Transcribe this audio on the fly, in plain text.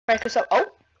Microsoft. Oh,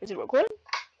 is it recording?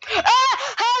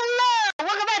 Hello!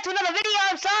 Welcome back to another video.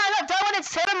 I'm sorry I'm not done in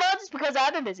 7 months because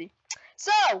I've been busy.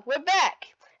 So, we're back.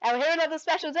 And we're here another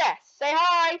special guest. Say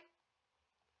hi.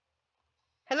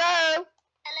 Hello.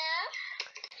 Hello.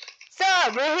 So,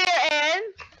 we're here in,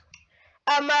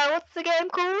 what's the game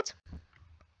called?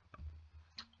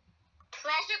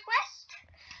 Treasure Quest.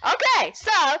 Okay,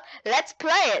 so, let's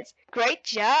play it. Great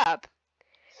job.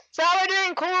 So, how are we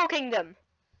doing Coral Kingdom?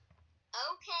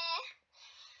 Okay.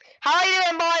 How are you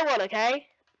doing my one, okay?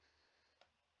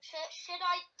 Should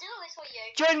I do it or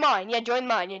you? Join mine. Yeah, join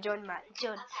mine. Join. Okay, wait.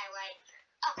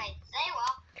 Okay, there you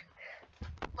are.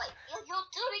 Wait, you're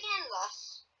doing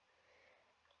endless.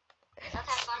 Okay,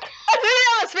 fine. I'm doing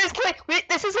this, basically.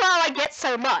 This is how I get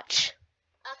so much.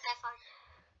 Okay,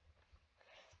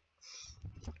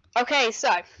 fine. Okay,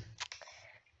 so.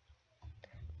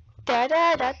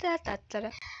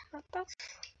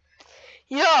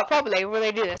 Yeah, probably when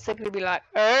they do this, they're gonna be like,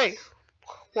 "Hey,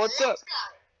 what's up?" Let's go.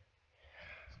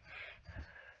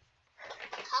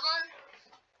 Come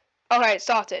on. Okay,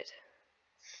 started.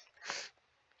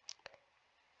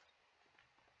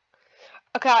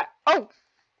 Okay. Oh.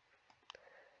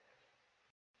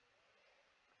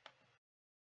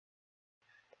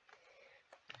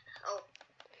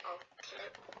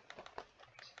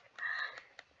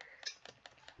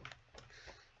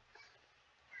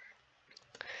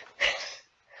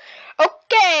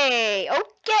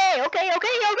 Okay.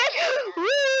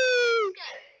 Woo!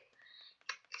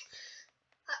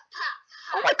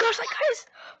 Oh my gosh, that guy's.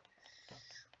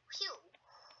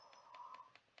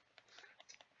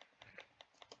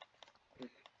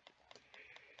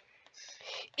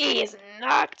 He is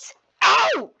knocked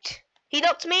out. He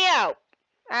knocked me out.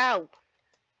 Ow.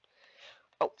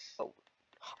 Oh. Oh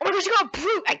my gosh, you got a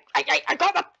brute. I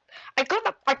got the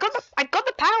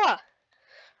power.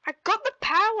 I got the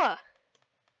power.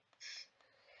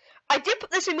 I did put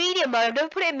this in medium mode. I've never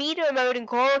put it in medium mode in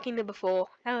Coral Kingdom before.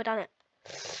 Never done it.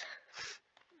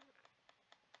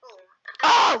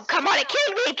 Oh, come on, it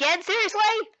killed me again, seriously?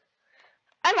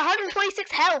 I have 126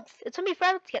 health. It took me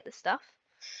forever to get this stuff.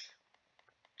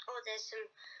 Oh, there's some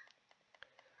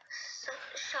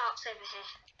sharks over here.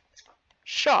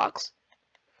 Sharks?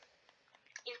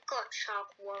 You've got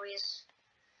shark warriors.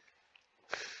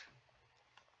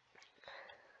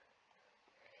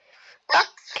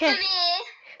 Okay. For me.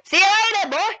 See you later,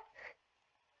 boy.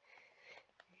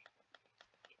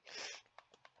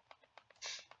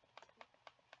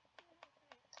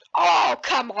 Oh,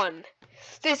 come on.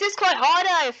 This is quite hard,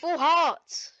 I have full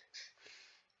hearts.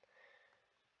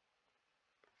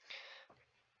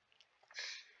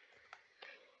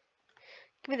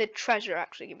 Give me the treasure,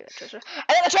 actually. Give me the treasure.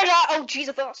 I got the treasure! Oh, jeez, I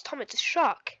thought that was Tom. It's a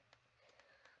shark.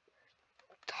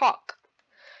 Talk.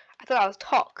 I thought that was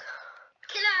talk.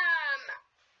 Kill him!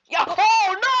 Yeah.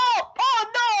 Oh, no!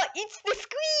 Oh, no! It's the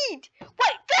squid!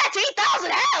 Wait,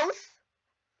 13,000 health?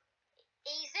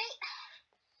 Easy.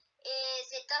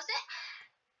 Does it?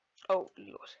 Oh,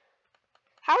 Lord.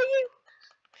 How are you?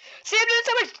 See, I'm doing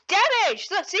so much damage!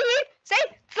 Look, see here? See?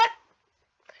 Look!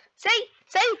 See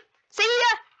ya!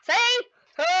 See?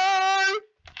 Hey!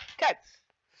 Okay.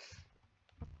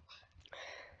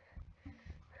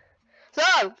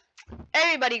 So,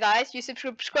 everybody, guys, you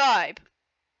subscribe.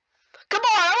 Come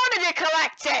on, I wanted to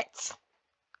collect it!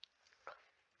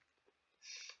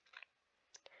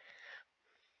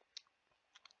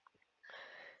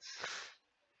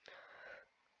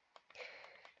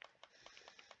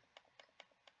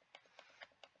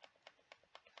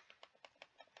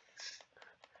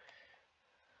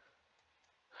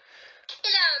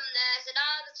 There's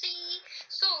another sea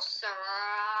sorcerer.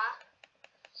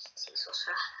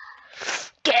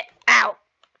 Get out!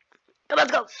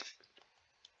 Let's go!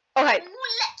 Okay. Ooh,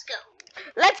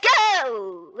 Let's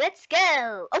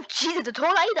go! Oh, jeez, it's a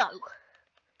tornado! Ooh,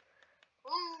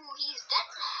 he's dead.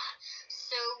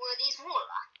 So were these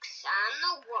warlocks and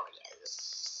the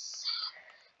warriors.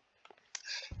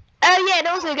 Oh, yeah, and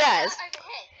also, guys, Over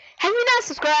here. have you not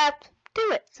subscribed?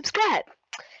 Do it. Subscribe.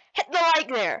 Hit the like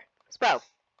there. Spell.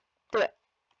 Do it.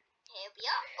 Here we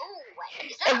are. Oh,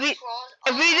 wait. Is that a cross?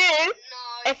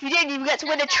 If you did, you get to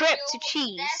win a trip to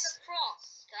cheese. There's a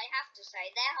cross. I have to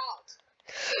say, they're hard.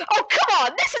 Oh, come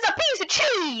on! This is a piece of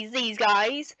cheese, these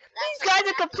guys! These guys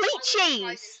are complete cheese!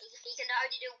 He can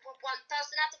only do one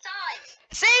person at a time.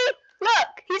 See?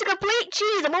 Look! He's a complete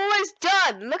cheese! I'm almost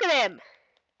done! Look at him!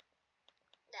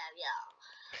 There we are.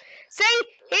 See?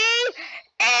 He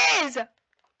is!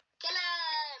 Kill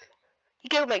him! He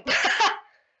killed me.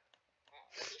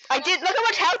 I did. Look how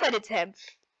much health I did to him.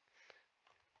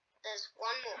 There's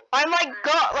one more. I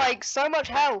got so much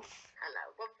health.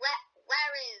 Hello. Well,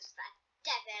 where is that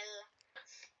devil?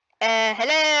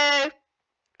 Hello?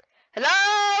 Hello?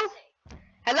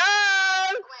 Hello?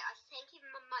 Oh, wait, I think he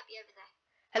might be over there.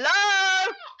 Hello?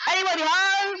 Anybody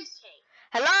home? Where is he?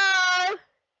 Hello?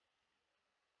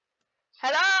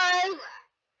 Hello? Anywhere.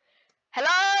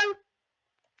 Hello?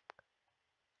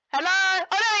 Hello?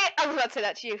 Oh no, I was about to say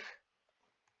that to you.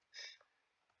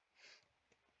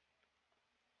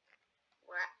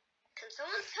 Where? Can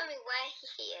someone tell me where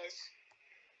he is?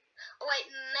 Oh wait,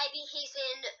 maybe he's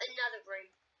in another room.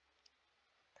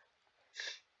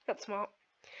 That's smart.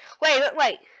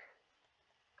 Wait.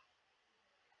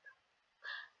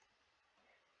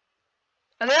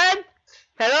 Again?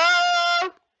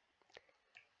 Hello?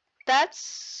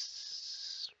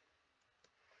 That's...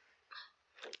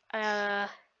 Hello?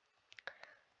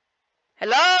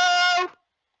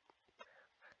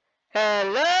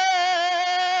 Hello?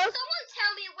 Someone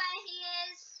tell me where he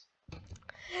is.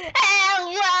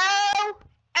 Hello?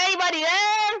 Anybody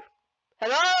there?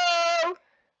 Hello?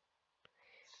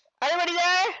 Anybody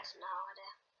there? No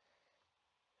idea.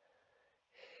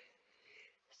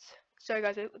 Sorry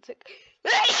guys, one sec.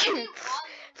 Maybe one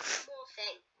more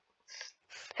thing.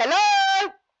 Hello?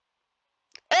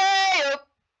 Hey!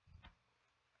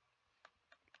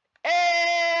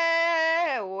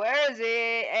 Hey! Where is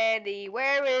he? Andy,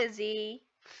 where is he?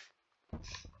 Where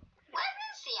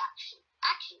is he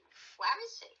actually? Where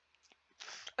is he?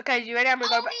 Okay, you ready? I'm gonna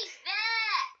go back. He's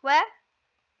there! Where?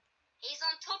 He's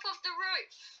on top of the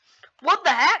roof. What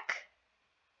the heck?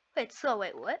 Wait, what?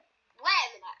 Wait a minute.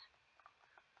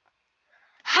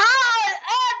 How on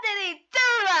earth did he do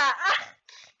that?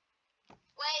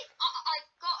 Wait,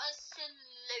 I've got a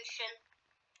solution.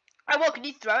 Oh, well, can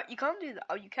you throw it? You can't do that.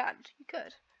 Oh, you can. You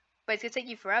could. But it's gonna take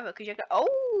you forever because you're gonna.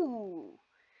 Oh!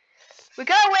 We're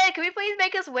gonna win. Can we please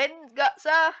make us win,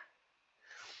 sir?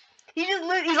 He just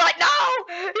looked. He's like, no!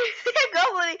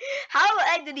 How the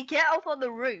heck did he get up on the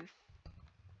roof?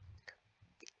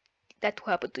 That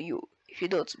will happen to you if you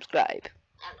don't subscribe.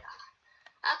 There we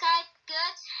are. Okay,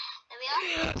 good. There we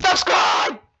are.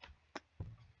 Subscribe!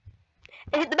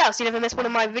 And hit the bell so you never miss one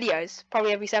of my videos.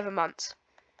 Probably every 7 months.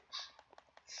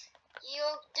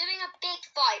 You're doing a big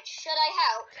fight. Should I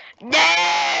help?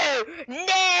 No!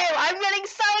 I'm getting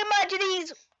so much of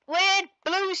these weird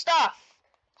blue stuff.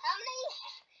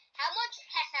 How much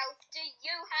health do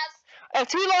you have? I have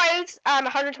 2 lives and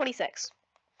 126.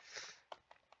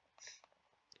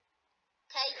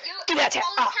 Okay, you Give me that chest.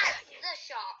 attack the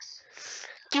sharks.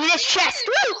 Give me this chest. I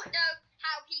Woo! don't know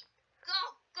how he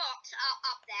got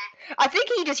up there. I think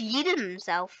he just yeeted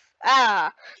himself.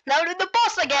 Ah, now to the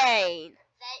boss again.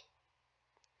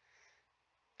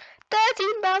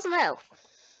 13,000 health.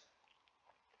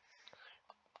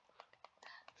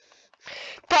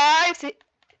 5, 6.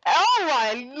 Oh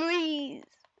my Louise.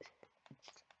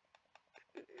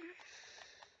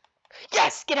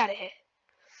 Yes, get out of here.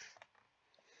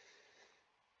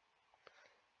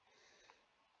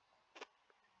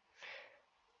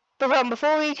 But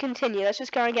before we continue, let's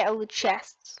just go and get all the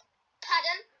chests.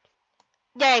 Pardon?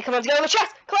 Yay, come on, let's go to the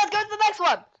chest. Come on, let's go to the next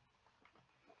one.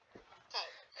 Okay.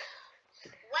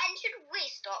 When should we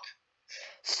stop?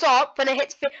 Stop when it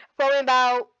hits probably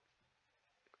about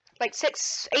like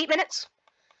 8 minutes.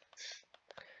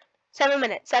 7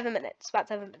 minutes, about 7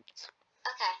 minutes.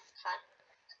 Okay, fine.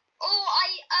 Oh,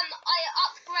 I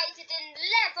upgraded in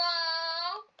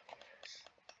level.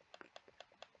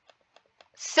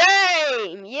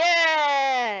 Same,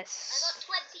 yes. I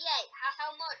got 28.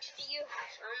 How much do you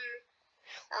have?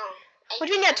 What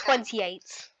do you mean you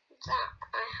 28? That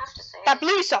I have to say. That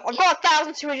blue stuff. I've got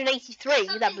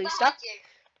 1,283. That blue stuff. You.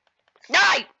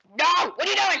 No! What are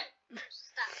you doing?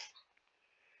 Stop it.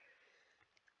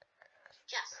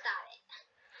 Just stop it.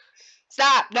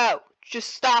 Stop! No,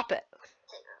 just stop it. I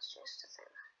think that's just a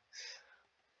thing.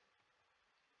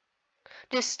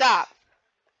 Just stop.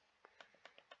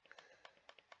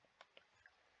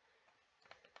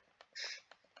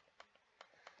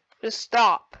 Just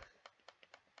stop.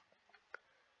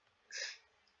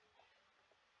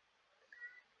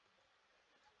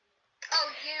 Oh,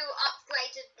 you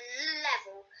upgraded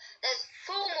level. There's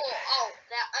 4 more. Oh,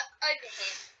 they're over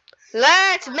here.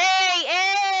 Let me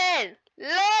in!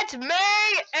 Let me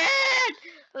in!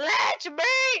 Let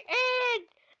me in!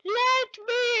 Let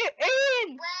me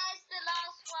in! Where's the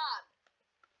last one?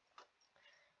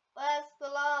 Where's the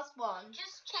last one?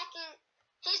 Just checking.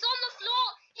 He's on the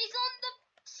floor. He's on the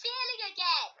ceiling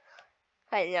again.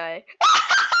 I know.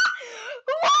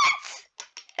 What?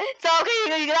 So okay,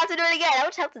 you're gonna have to do it again. How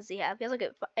much health does he have? He has like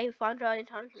a 500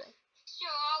 times today. Sure,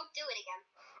 I'll do it again.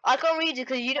 I can't read it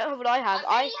because you don't have what I have.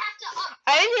 I really have to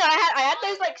I think I had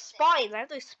those like spines. I have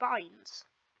those spines.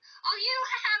 Oh, you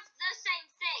have the same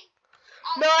thing.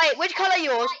 No, wait, which colour are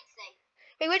yours? Spike thing.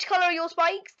 Wait, which colour are your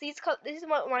spikes? This is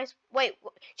my wait.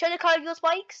 Show the colour of your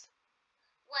spikes.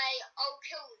 Wait, I'll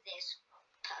kill this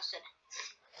person.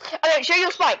 Okay, show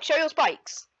your spikes. Show your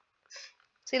spikes.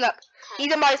 See, look, Okay.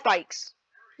 these are my spikes.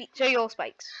 Show your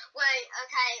spikes. Wait,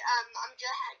 okay, I'm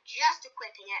just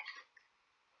equipping it.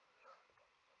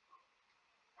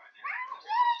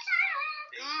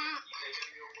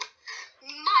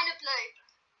 Mine are blue.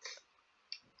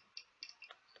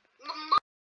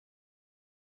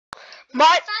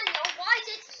 Nathaniel, why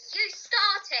did you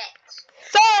start it?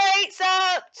 Sorry,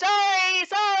 sir. Sorry.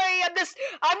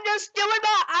 I'm just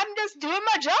doing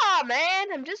my job,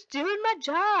 man. I'm just doing my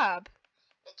job.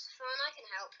 It's fine, I can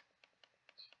help.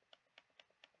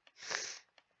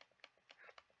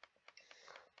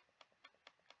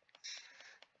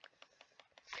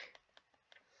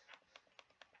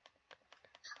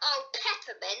 Oh,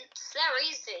 peppermints, they're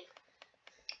easy.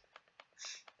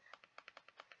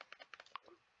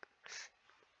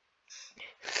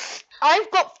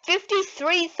 I've got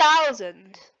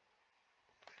 53,000.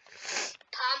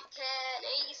 Pumpkin,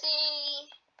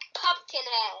 easy. Pumpkin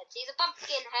heads, these are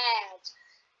pumpkin heads.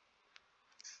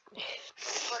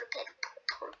 Got a bit of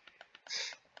purple.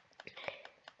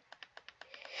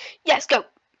 Yes, go.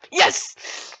 Yes.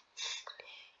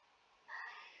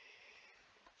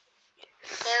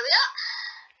 There we are.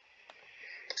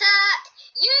 Attack!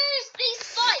 Use these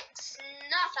spikes,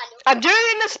 Nathaniel. I'm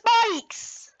doing the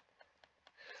spikes.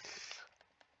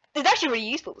 It's actually really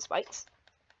useful, the spikes.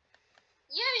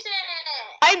 Use it!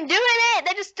 I'm doing it.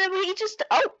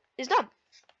 Oh, it's done.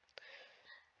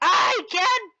 I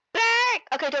get back.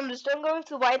 Okay, Tom, just don't go to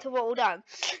the white until we're all done.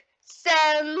 So,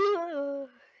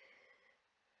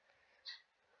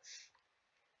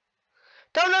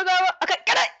 don't go. Okay,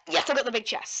 get it. Yes, I got the big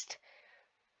chest.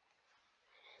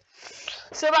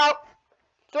 So about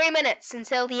 3 minutes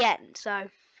until the end. So,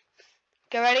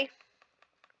 get ready.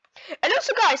 And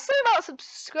also, guys, something about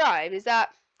subscribe is that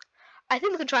I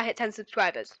think we can try hit 10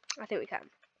 subscribers. I think we can.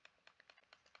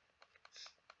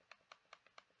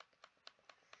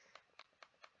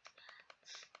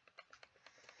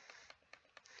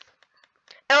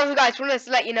 And also, guys, I want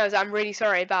to let you know that I'm really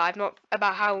sorry about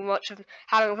how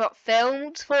I've not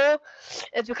filmed for.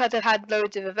 It's because I've had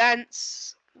loads of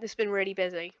events. It's been really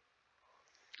busy.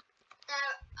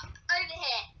 Over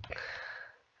here.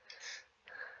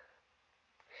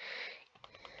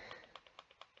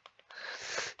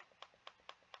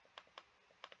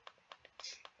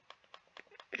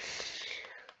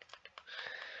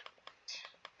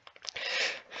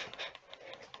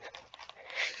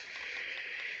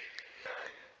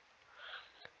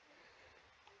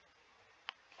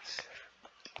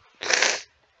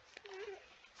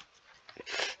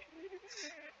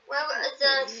 Where are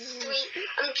the three?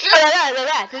 I'm just. Oh,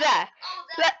 they're there.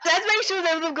 Oh, Let's make sure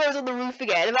none of them goes on the roof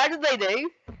again. Imagine they do. I don't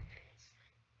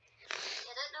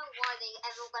know why they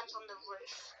ever went on the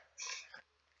roof.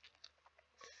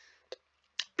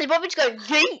 They probably just go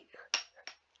yeet.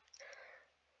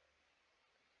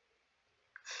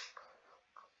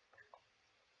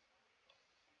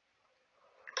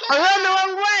 I'm going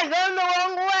the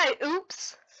wrong way.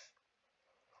 Oops.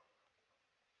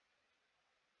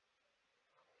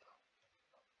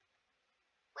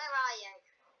 Where are you?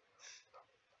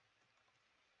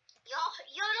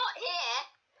 You're not here.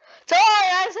 Sorry,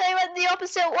 I actually went the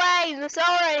opposite way. I'm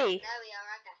sorry. There we are.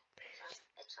 Okay.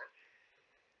 It's fine.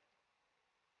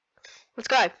 Let's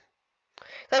go.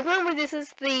 So remember, this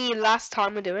is the last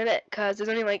time we're doing it because there's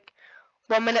only like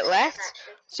 1 minute left.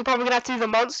 Actually. So probably gonna have to do the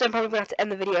monster and probably gonna have to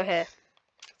end the video here.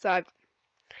 So.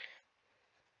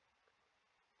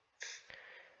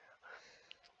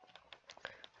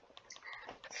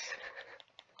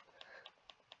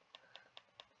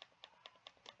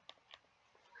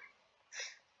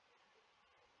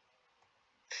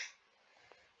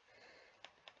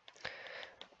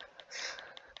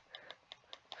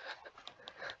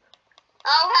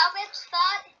 Oh, help it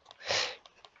start.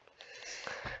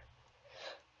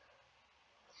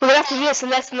 We're gonna have to do this in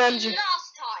less than 100.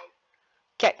 Last time.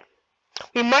 Okay.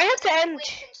 We might have to end. We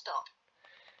can stop.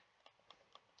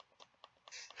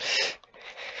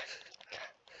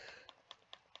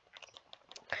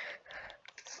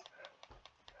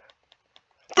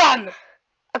 Done!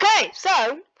 Okay,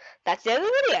 so that's the end of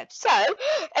the video. So,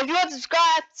 if you want to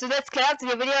subscribe, so let's get out to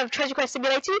the video of Treasure Quest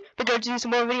Simulator. We're going to do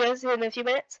some more videos in a few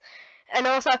minutes. And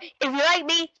also, if you like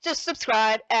me, just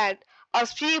subscribe, and I'll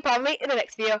see you probably in the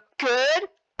next video.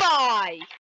 Goodbye!